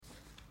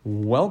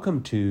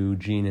Welcome to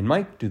Gene and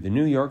Mike do the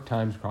New York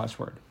Times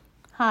crossword.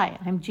 Hi,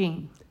 I'm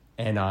Jean.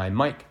 And I'm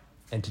Mike.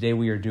 And today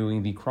we are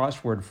doing the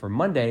crossword for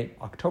Monday,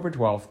 October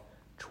 12th,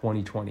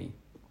 2020.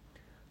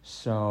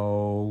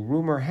 So,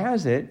 rumor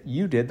has it,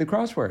 you did the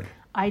crossword.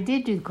 I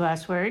did do the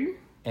crossword.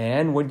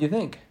 And what did you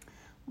think?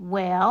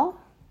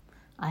 Well,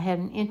 I had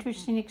an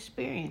interesting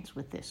experience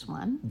with this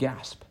one.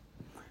 Gasp.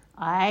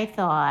 I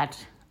thought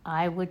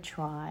I would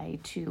try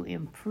to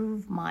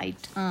improve my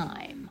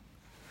time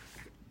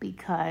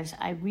because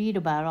I read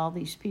about all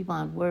these people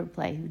on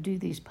Wordplay who do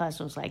these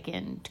puzzles like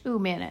in 2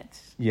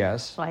 minutes.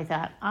 Yes. So I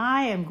thought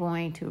I am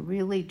going to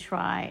really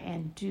try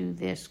and do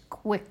this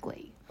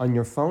quickly. On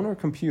your phone or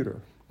computer?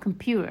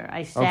 Computer.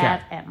 I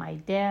sat at my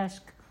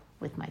desk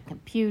with my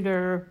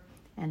computer,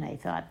 and I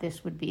thought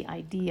this would be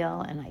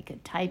ideal, and I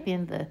could type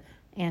in the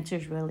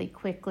answers really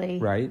quickly.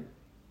 Right.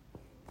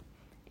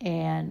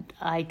 And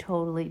I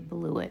totally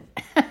blew it.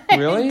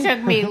 Really? It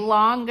took me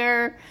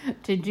longer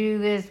to do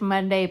this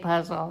Monday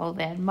puzzle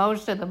than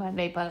most of the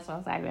Monday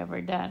puzzles I've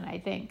ever done, I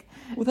think.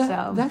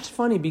 Well, that's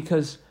funny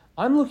because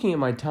I'm looking at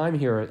my time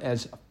here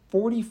as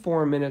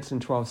 44 minutes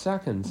and 12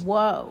 seconds.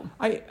 Whoa.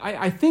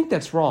 I think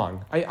that's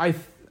wrong.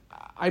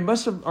 I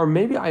must have, or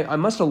maybe I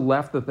must have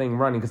left the thing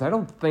running because I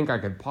don't think I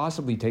could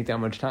possibly take that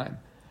much time.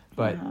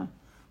 But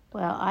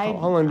Well, how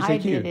long did it I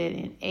take you? did it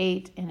in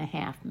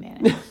 8.5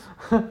 minutes.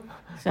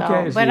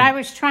 Okay, But I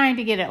was trying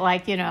to get it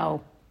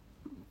 4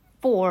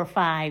 or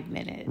 5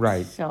 minutes.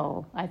 Right.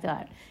 So I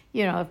thought,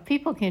 if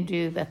people can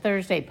do the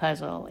Thursday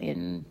puzzle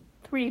in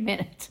 3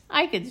 minutes,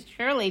 I could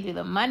surely do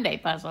the Monday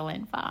puzzle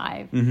in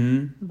 5.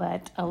 Mm-hmm.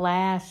 But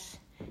alas,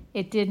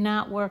 it did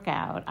not work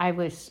out. I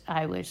was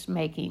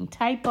making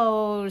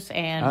typos,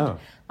 and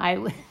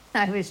I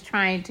was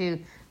trying to,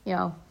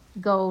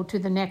 go to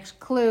the next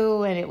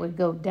clue, and it would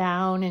go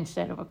down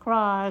instead of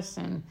across,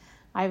 and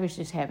I was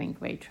just having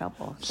great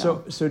trouble.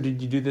 So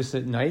did you do this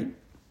at night?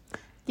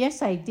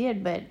 Yes, I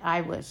did, but I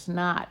was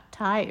not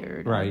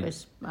tired. Right.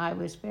 I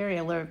was very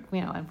alert,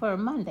 and for a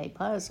Monday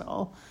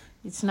puzzle,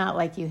 it's not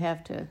like you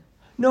have to...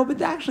 No,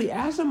 but actually,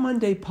 as a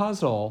Monday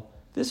puzzle,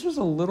 this was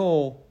a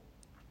little...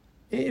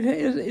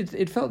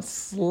 It felt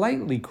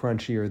slightly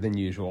crunchier than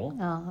usual.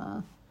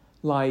 Uh-huh.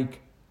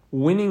 Like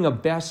winning a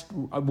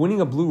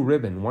blue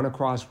ribbon, one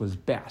across was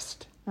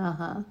best.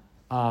 Uh-huh.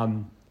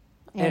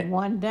 And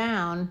one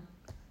down,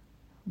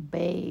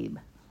 Babe.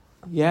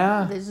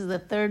 Yeah. This is the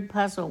third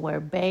puzzle where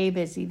Babe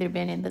has either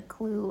been in the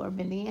clue or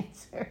been the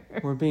answer.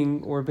 We're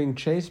being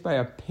chased by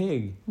a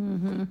pig.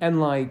 Mm-hmm.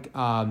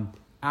 And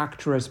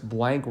actress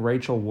blank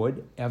Rachel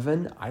Wood,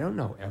 Evan. I don't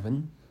know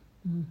Evan.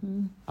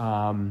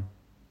 Mm-hmm.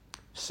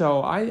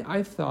 So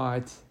I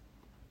thought,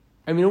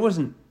 it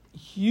wasn't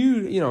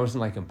huge, it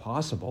wasn't like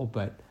impossible,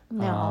 but...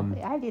 No,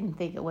 I didn't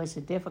think it was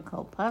a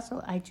difficult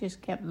puzzle. I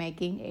just kept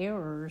making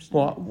errors.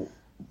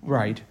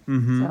 Right.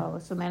 Mm-hmm.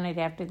 So then I'd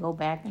have to go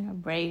back and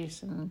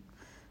erase and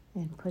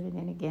put it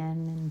in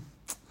again.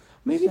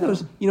 Maybe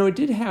those, it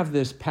did have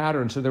this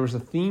pattern, so there was a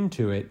theme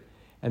to it,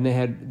 and they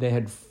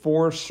had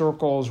 4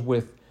 circles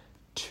with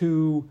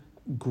 2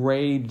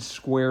 grayed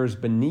squares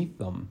beneath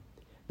them.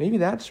 Maybe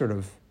that sort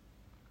of...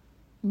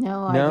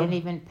 No, I didn't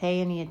even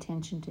pay any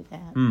attention to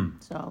that.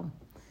 So,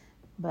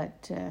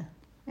 but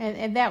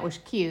and that was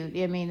cute.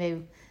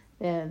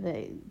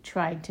 They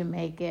tried to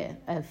make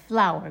a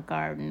flower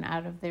garden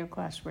out of their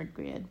crossword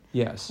grid.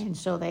 Yes. And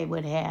so they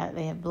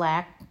have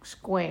black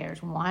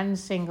squares, one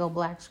single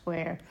black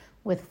square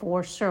with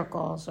 4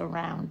 circles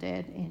around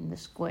it in the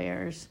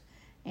squares,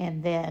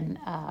 and then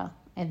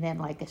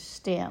like a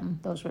stem.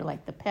 Those were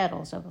like the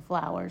petals of the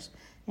flowers,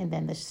 and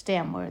then the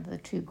stem were the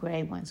 2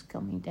 gray ones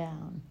coming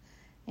down.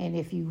 And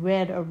if you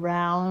read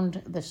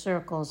around the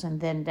circles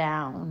and then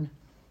down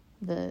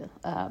the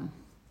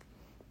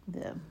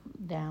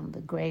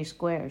gray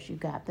squares, you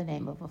got the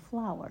name of a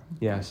flower.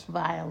 Yes.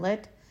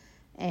 Violet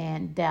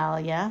and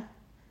dahlia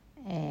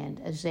and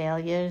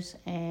azaleas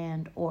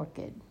and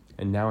orchid.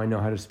 And now I know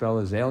how to spell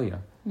azalea.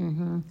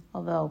 Mm-hmm.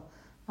 Although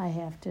I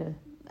have to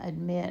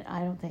admit, I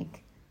don't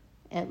think,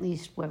 at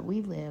least where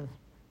we live,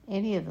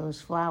 any of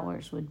those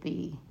flowers would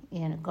be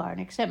in a garden,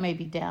 except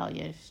maybe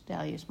dahlias.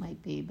 Dahlias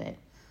might be, but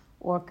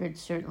orchids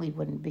certainly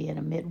wouldn't be in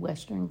a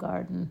Midwestern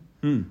garden,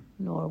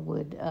 nor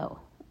would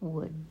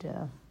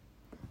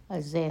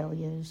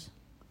azaleas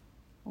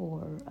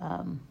or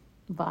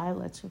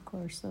violets. Of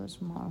course, those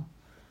more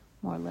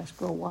or less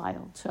grow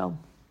wild. So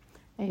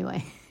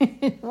anyway,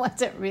 it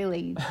wasn't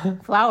really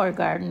flower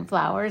garden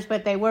flowers,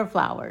 but they were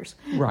flowers.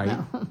 Right.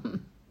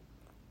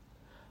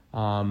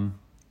 I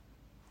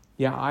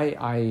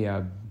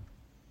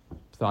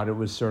thought it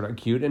was sort of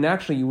cute, and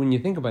actually, when you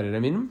think about it,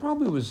 it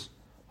probably was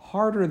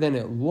harder than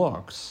it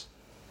looks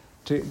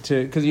to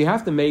because you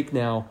have to make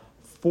now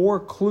 4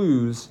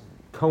 clues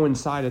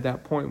coincide at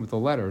that point with the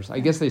letters. I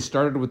guess they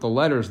started with the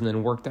letters and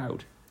then worked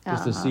out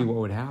just to see what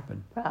would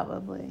happen.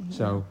 Probably.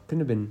 So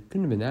couldn't have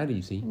been that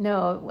easy.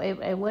 No,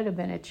 it would have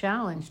been a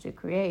challenge to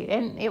create,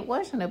 and it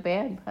wasn't a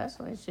bad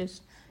puzzle. It's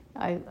just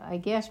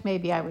I guess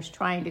maybe I was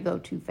trying to go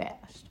too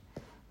fast.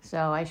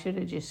 So I should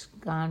have just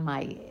gone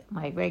my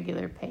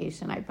regular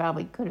pace, and I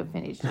probably could have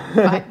finished in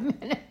 5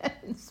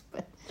 minutes.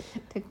 But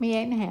it took me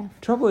 8.5.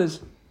 Trouble is,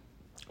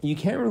 you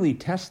can't really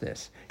test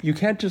this. You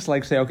can't just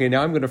like say, okay,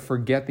 now I'm going to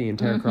forget the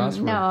entire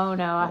crossword. No,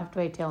 I'll have to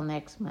wait till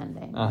next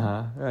Monday.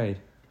 Right.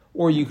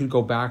 Or you could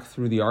go back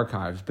through the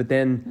archives, but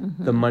then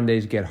the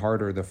Mondays get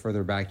harder the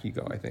further back you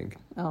go, I think.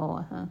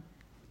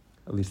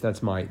 At least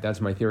that's my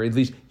theory. At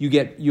least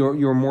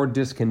you're more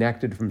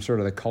disconnected from sort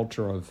of the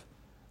culture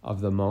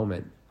of the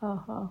moment.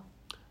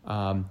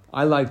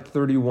 I liked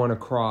 31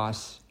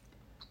 across,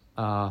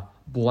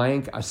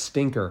 blank a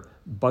stinker,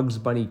 Bugs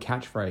Bunny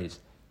catchphrase.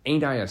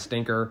 Ain't I a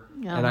stinker?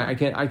 And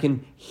I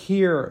can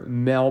hear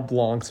Mel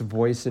Blanc's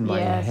voice in my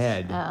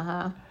head.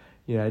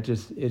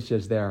 It's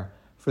just there.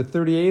 For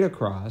 38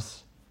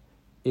 across,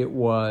 it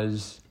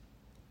was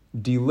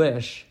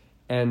delish,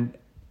 and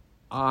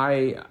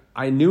I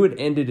knew it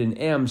ended in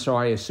M, so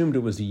I assumed it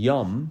was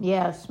yum.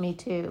 Yes, me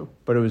too.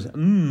 But it was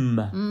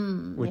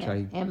which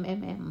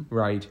M.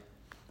 Right.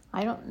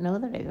 I don't know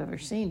that I've ever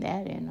seen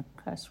that in a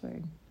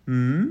crossword.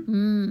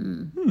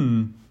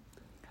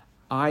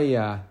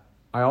 I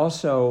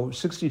also,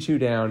 62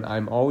 down,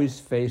 I'm always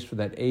faced with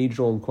that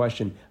age-old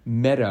question,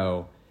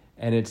 meadow,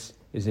 and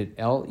is it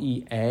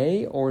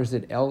L-E-A or is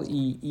it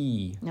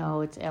L-E-E?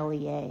 No, it's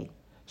L-E-A.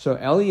 So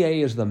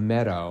L-E-A is the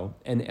meadow,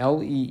 and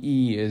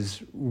L-E-E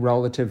is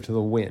relative to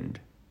the wind.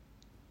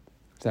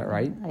 Is that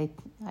right?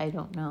 I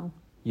don't know.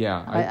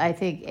 Yeah. I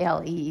think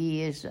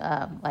L-E-E is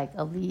like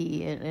a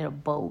lee in a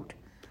boat.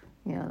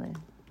 You know,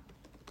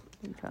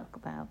 they talk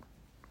about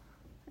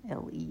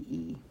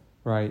L-E-E.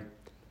 Right.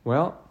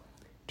 Well,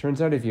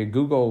 turns out if you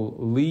Google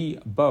Lee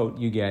boat,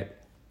 you get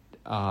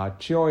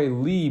Choi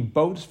Lee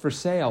boats for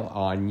sale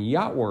on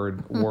Yacht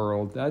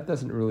World. That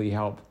doesn't really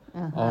help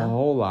a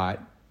whole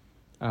lot.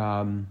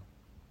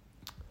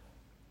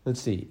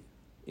 Let's see.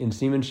 In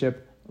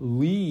seamanship,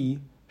 lee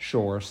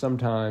shore,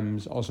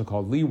 sometimes also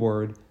called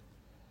leeward,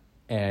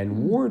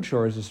 and ward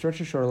shore is a stretch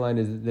of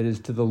shoreline that is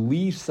to the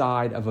lee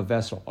side of a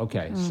vessel.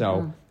 Okay,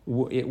 so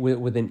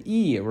with an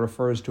E, it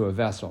refers to a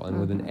vessel,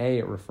 and with an A,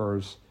 it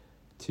refers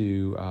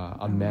to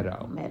a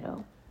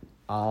meadow.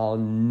 I'll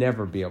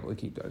never be able to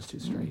keep those two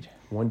straight.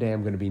 One day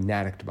I'm going to be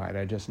naticked by it,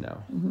 I just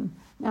know.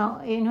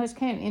 Now, it's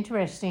kind of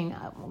interesting,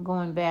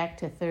 going back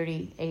to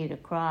 38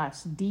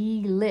 across,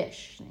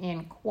 delish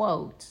in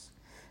quotes.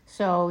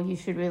 So you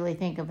should really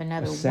think of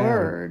another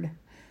word.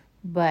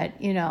 But,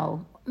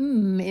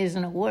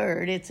 isn't a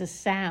word, it's a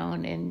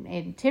sound.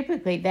 And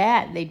typically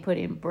that they put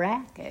in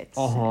brackets.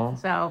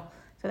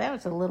 So that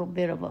was a little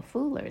bit of a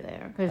fooler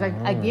there. Because,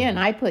 again,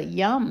 I put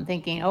yum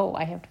thinking,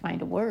 I have to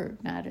find a word,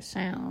 not a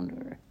sound.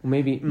 Or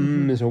maybe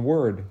is a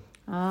word.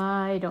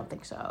 I don't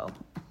think so.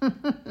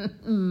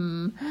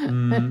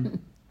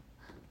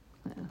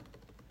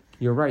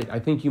 You're right. I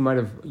think you might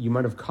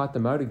have caught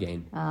them out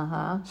again.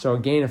 So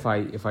again, if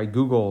I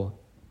Google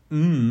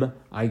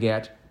I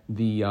get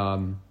the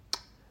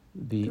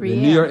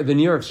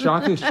New York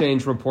Stock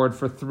Exchange report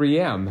for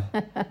 3M,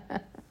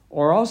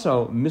 or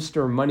also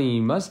Mr. Money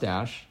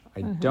Mustache.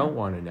 I don't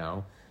want to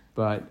know,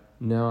 but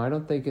no, I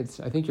don't think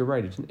it's. I think you're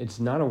right. It's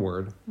not a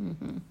word,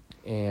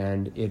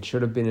 and it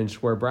should have been in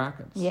square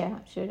brackets. Yeah,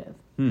 it should have.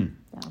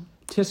 So.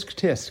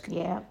 Tisk.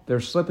 Yeah,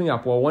 they're slipping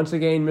up. Well, once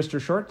again, Mr.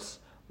 Shorts,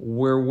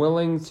 we're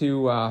willing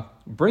to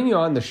bring you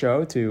on the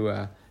show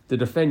to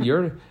defend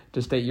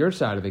to state your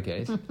side of the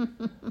case.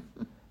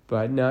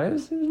 But no, it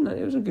was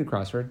a good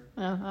crossword.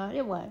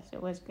 It was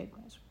a good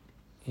crossword.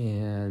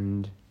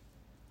 And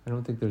I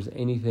don't think there's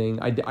anything.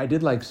 I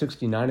did like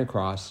 69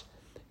 across.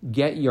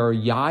 Get your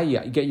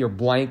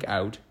blank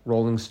out.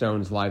 Rolling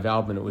Stones live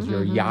album. It was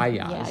your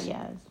yayas.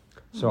 Yeah.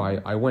 So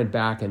I went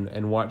back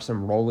and watched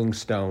some Rolling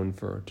Stone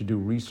to do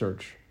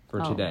research for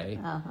today,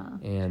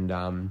 and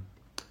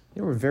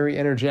they were very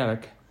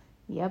energetic.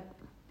 Yep.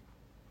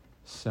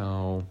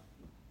 So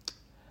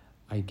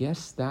I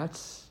guess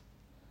that's.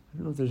 I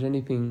don't know if there's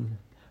anything.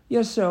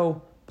 Yeah.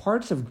 So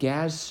parts of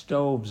gas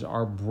stoves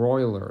are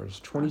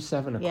broilers.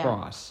 27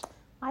 across.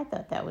 I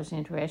thought that was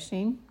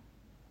interesting.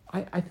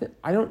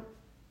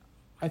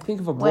 I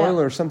think of a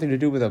broiler as something to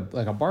do with a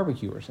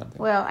barbecue or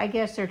something. Well, I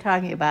guess they're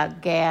talking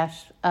about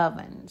gas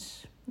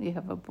ovens. You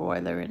have a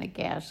broiler in a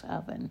gas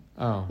oven.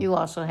 Oh. You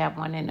also have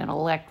one in an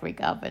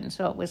electric oven,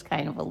 so it was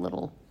kind of a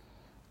little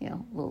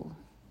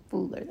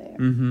fooler there,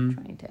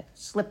 trying to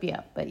slip you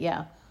up. But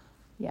yeah.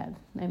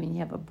 I mean, you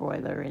have a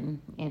broiler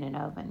in an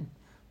oven,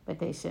 but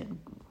they said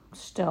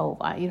stove.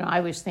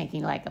 I was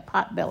thinking like a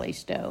potbelly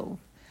stove.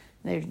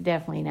 There's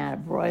definitely not a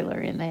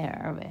broiler in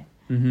there, but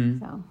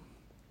so.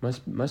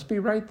 Must be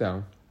right,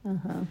 though.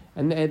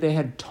 And they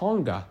had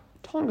Tonga.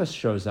 Tonga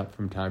shows up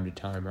from time to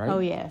time, right? Oh,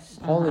 yes.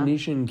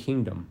 Polynesian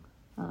Kingdom.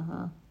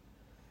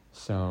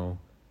 So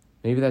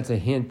maybe that's a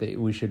hint that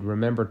we should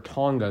remember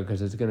Tonga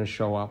because it's going to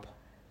show up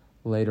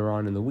later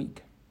on in the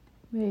week.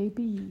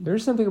 Maybe.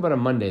 There's something about a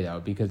Monday,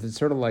 though, because it's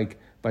sort of like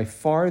by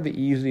far the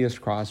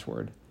easiest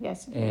crossword.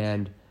 Yes, it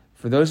is.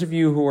 For those of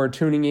you who are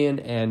tuning in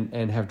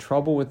and have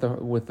trouble with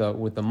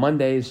the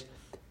Mondays,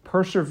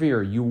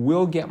 persevere. You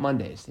will get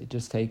Mondays. It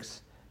just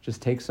takes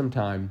Just take some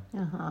time.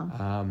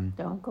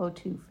 Don't go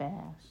too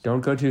fast.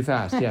 Don't go too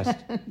fast. Yes.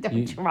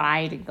 Don't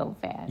try to go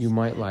fast. You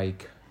might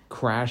like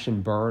crash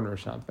and burn or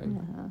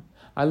something.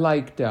 I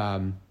liked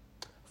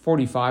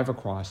 45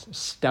 across.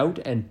 Stout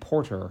and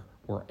porter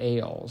were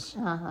ales.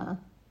 I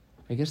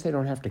guess they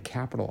don't have to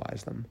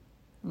capitalize them.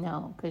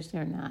 No, because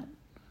they're not.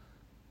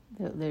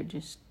 They're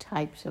just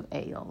types of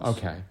ales.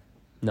 Okay.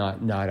 Not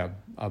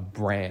a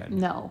brand.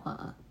 No,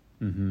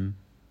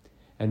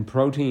 And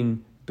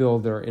protein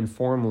builder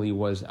informally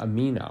was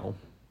amino.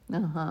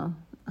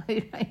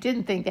 I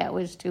didn't think that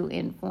was too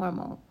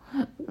informal.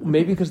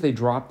 Maybe because they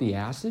dropped the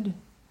acid?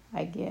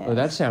 I guess. Oh,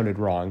 that sounded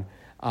wrong.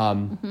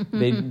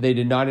 They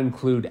did not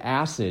include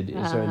acid,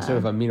 so instead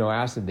of amino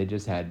acid, they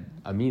just had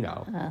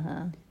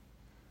amino.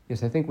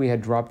 Yes, I think we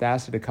had dropped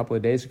acid a couple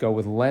of days ago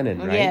with Lennon,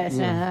 right?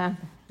 Yes,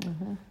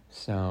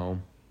 So,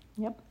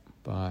 Yep.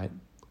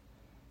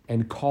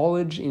 And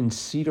college in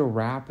Cedar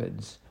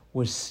Rapids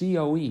was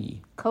COE.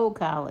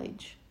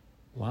 Co-college.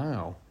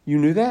 Wow. You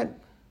knew that?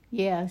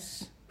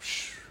 Yes,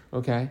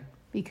 Okay.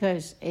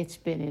 because it's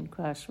been in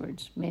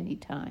crosswords many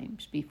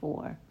times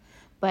before.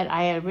 But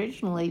I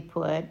originally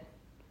put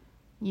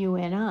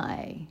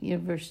UNI,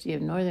 University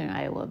of Northern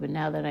Iowa, but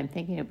now that I'm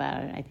thinking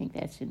about it, I think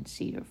that's in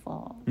Cedar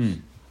Falls.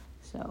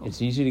 So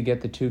It's easy to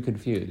get the two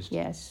confused.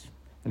 yes,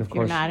 And of if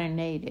you're course, not a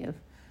native.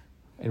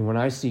 and when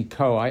I see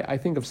Co, I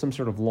think of some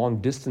sort of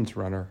long distance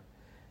runner.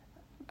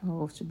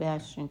 Oh,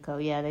 Sebastian Coe.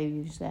 Yeah, they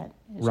use that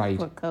as Right.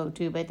 for Coe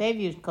too, but they've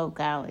used Coe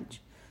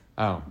College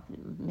Oh,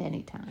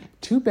 many times.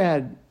 too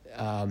bad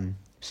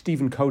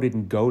Stephen Coe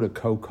didn't go to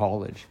Co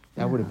College.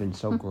 That would have been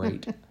so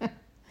great.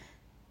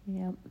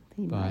 Yep,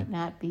 he But- might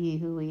not be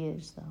who he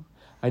is though.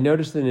 I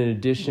noticed that in He's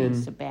addition,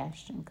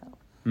 Sebastian Coe.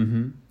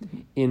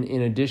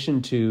 in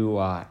addition to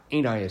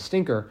Ain't I a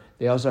Stinker,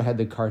 they also had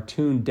the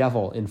cartoon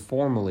devil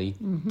informally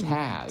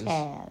Taz.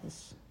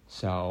 Taz.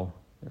 So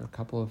there are a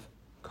couple of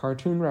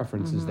cartoon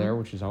references there,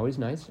 which is always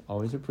nice,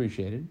 always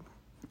appreciated.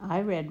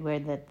 I read where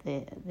that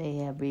they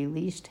have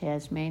released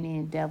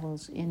Tasmanian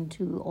devils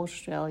into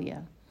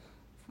Australia.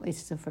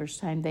 It's the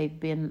first time they've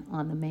been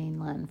on the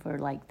mainland for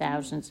like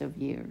thousands of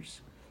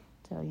years.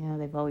 So,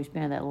 they've always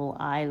been on that little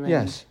island.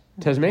 Yes,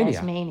 Tasmania.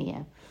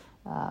 Tasmania.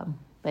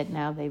 But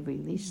now they've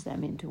released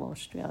them into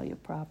Australia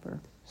proper.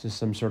 Is this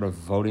some sort of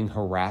voting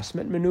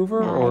harassment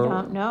maneuver? Now, or I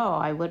don't know.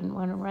 I wouldn't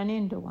want to run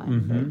into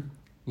one.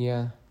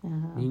 Yeah,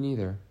 me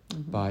neither.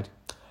 But,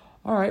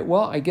 all right,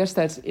 well, I guess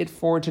that's it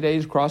for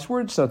today's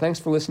crossword. So thanks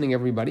for listening,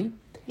 everybody.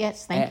 But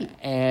yes, thank you.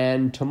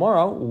 And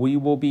tomorrow we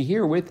will be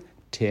here with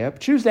Tip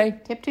Tuesday.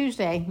 Tip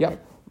Tuesday.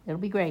 Yep. It'll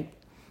be great.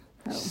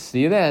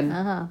 See you then.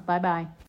 Bye-bye.